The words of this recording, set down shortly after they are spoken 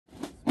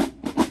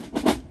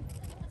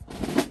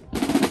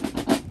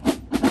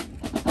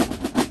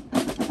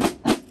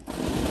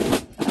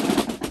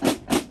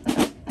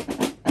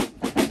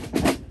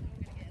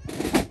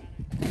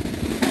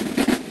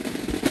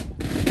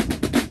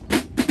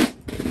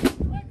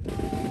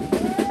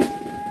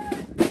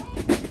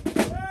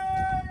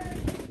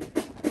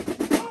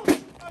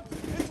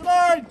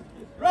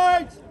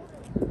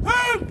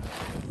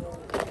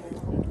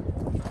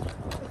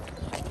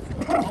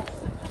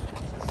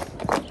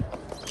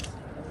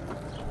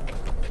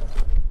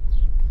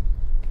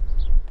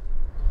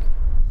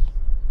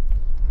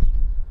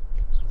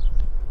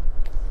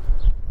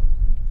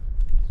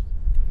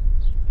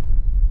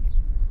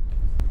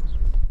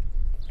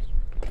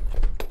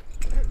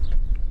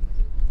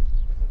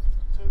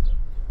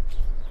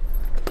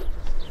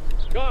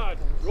Guard,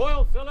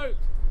 royal salute,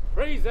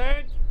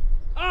 present,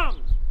 arms!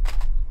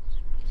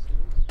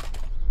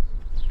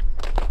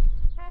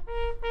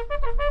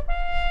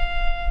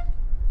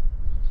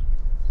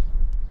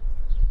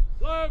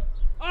 Slope,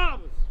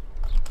 arms!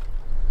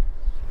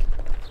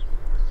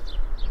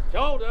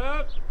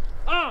 Shoulder,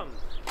 arms!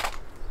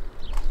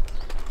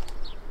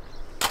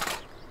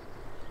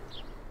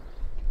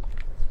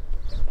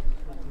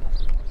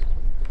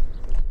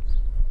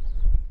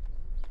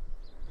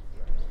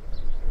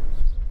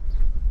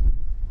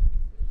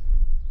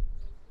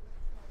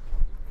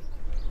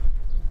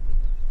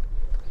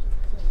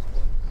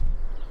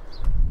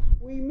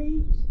 We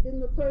meet in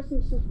the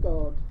presence of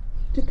God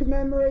to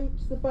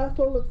commemorate the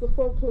Battle of the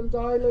Falkland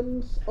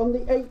Islands on the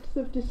 8th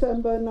of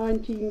December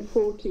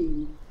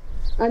 1914,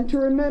 and to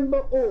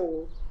remember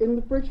all in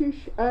the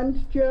British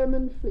and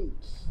German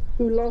fleets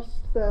who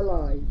lost their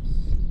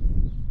lives.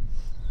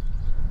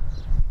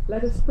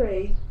 Let us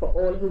pray for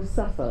all who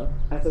suffer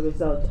as a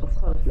result of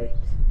conflict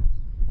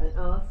and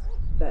ask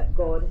that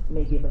God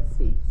may give us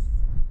peace.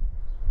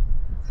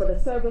 For the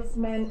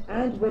servicemen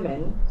and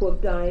women who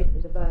have died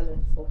in the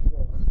violence of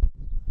war,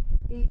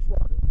 each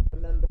one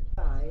remembered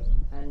by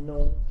and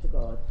known to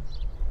God.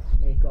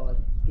 May God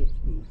give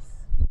peace.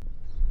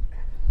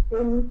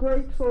 In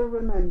grateful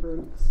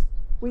remembrance,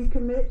 we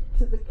commit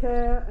to the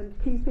care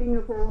and keeping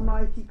of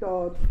Almighty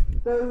God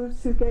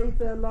those who gave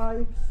their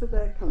lives for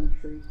their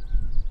country.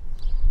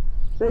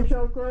 They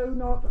shall grow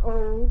not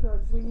old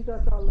as we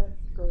that are left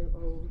grow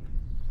old.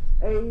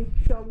 Age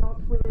shall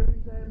not weary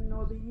them,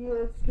 nor the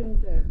years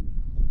condemn.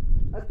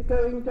 At the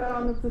going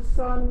down of the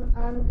sun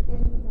and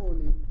in the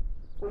morning,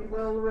 we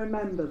will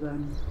remember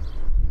them.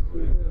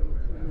 We will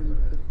remember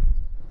them.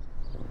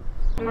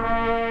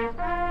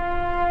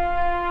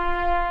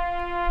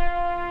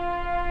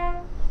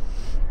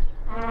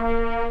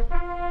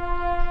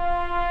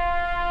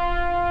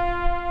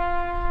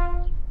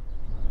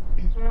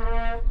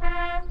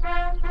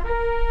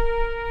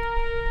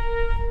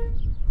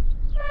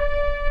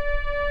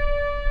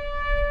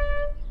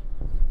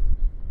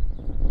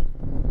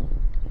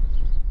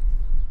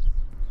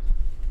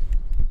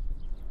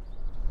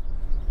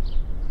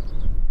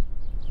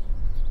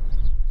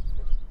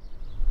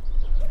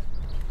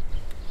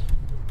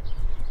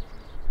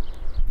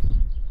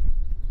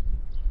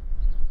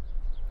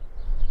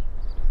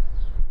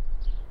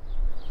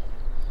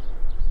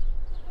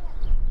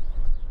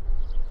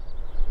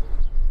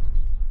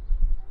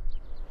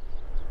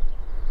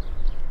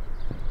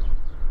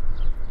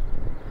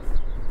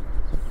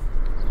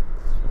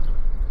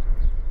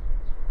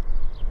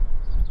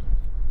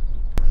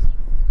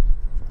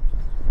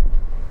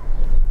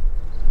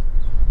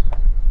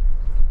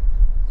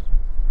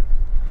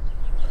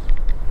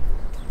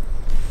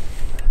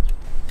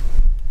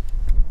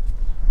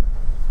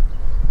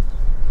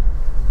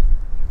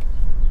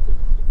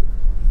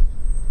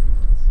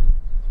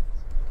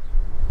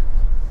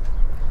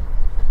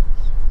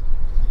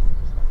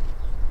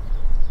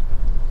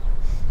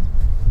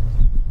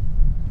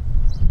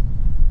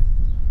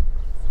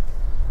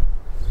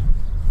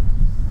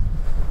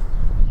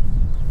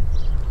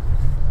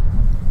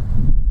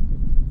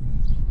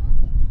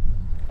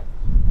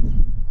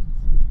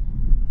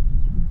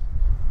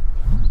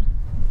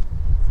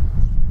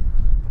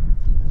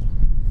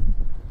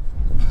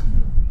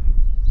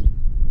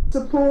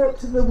 Support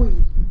the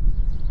weak,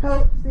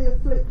 help the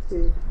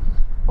afflicted,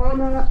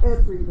 honour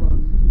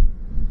everyone.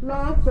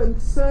 Love and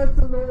serve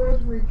the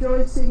Lord,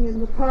 rejoicing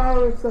in the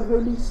power of the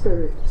Holy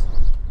Spirit,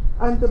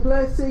 and the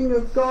blessing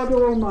of God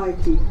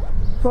Almighty,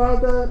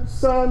 Father,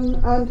 Son,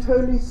 and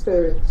Holy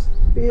Spirit,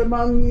 be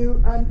among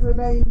you and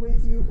remain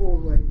with you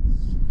always.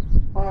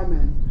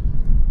 Amen.